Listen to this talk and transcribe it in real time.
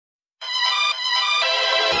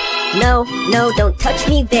No, no, don't touch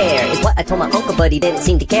me there, is what I told my uncle, but he didn't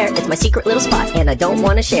seem to care. It's my secret little spot, and I don't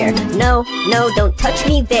wanna share. No, no, don't touch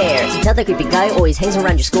me there. So tell the creepy guy who always hangs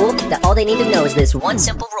around your school that all they need to know is this one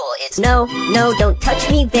simple rule. It's no, no, don't touch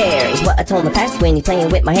me there, is what I told my past when you're playing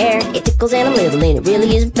with my hair. It tickles and I'm little and it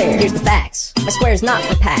really isn't fair. Here's the facts, my square is not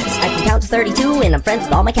for pats. I can count to 32 and I'm friends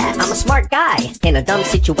with all my cats. I'm a smart guy in a dumb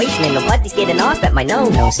situation and nobody's getting off at my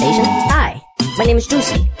no-no station. Hi, my name is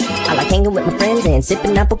Juicy. I like hanging with my friends and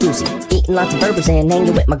sipping apple goosey, eating lots of burgers and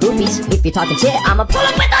hanging with my groupies. If you're talking shit, I'ma pull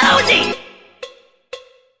up with the Uzi.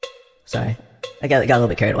 Sorry, I got a little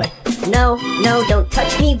bit carried away. No, no, don't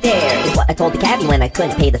touch me there, is what I told the cabbie when I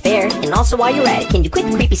couldn't pay the fare. And also while you're at it, can you quit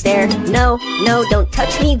the creepy stare? No, no, don't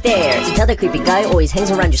touch me there. So tell the creepy guy who always hangs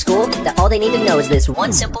around your school that all they need to know is this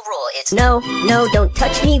one simple rule. It's no, no, don't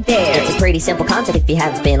touch me there. It's a pretty simple concept if you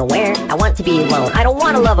haven't been aware. I want to be alone, I don't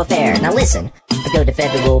want a love affair. Now listen, I go to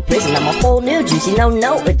federal prison, I'm a whole new Juicy. No,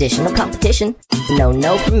 no addition, no competition, no,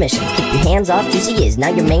 no permission. Keep your hands off, Juicy is now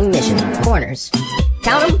your main mission. Corners,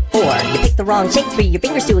 count 'em, 4. You picked the wrong shape for your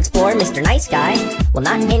fingers to explore, Mr. Nice Guy. Well,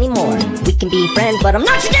 not anymore. We can be friends, but I'm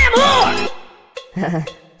not your damn whore!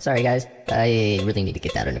 Sorry, guys. I really need to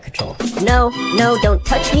get that under control. No, no, don't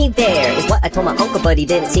touch me there, is what I told my uncle, but he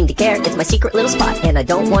didn't seem to care. It's my secret little spot, and I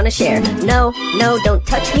don't want to share. No, no, don't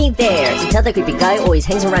touch me there. So tell the creepy guy who always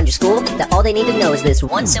hangs around your school that all they need to know is this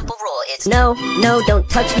one simple rule. It's no, no, don't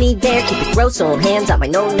touch me there. Keep your gross old hands on my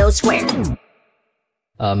no square.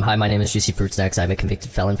 Hi, my name is Juicy Fruit Snacks. I'm a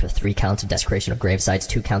convicted felon for 3 counts of desecration of gravesites,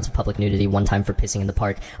 2 counts of public nudity, 1 time for pissing in the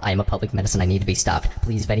park. I am a public medicine. I need to be stopped.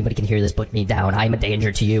 Please, if anybody can hear this, put me down. I am a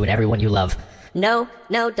danger to you and everyone you love. No,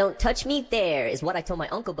 no, don't touch me there, is what I told my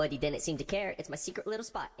uncle, but he didn't seem to care. It's my secret little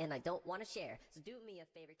spot, and I don't want to share. So do me a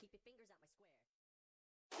favor, keep your fingers out my square.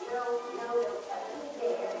 No, no, don't touch me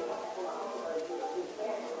there, is what I told my uncle, but he didn't seem to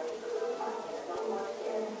care.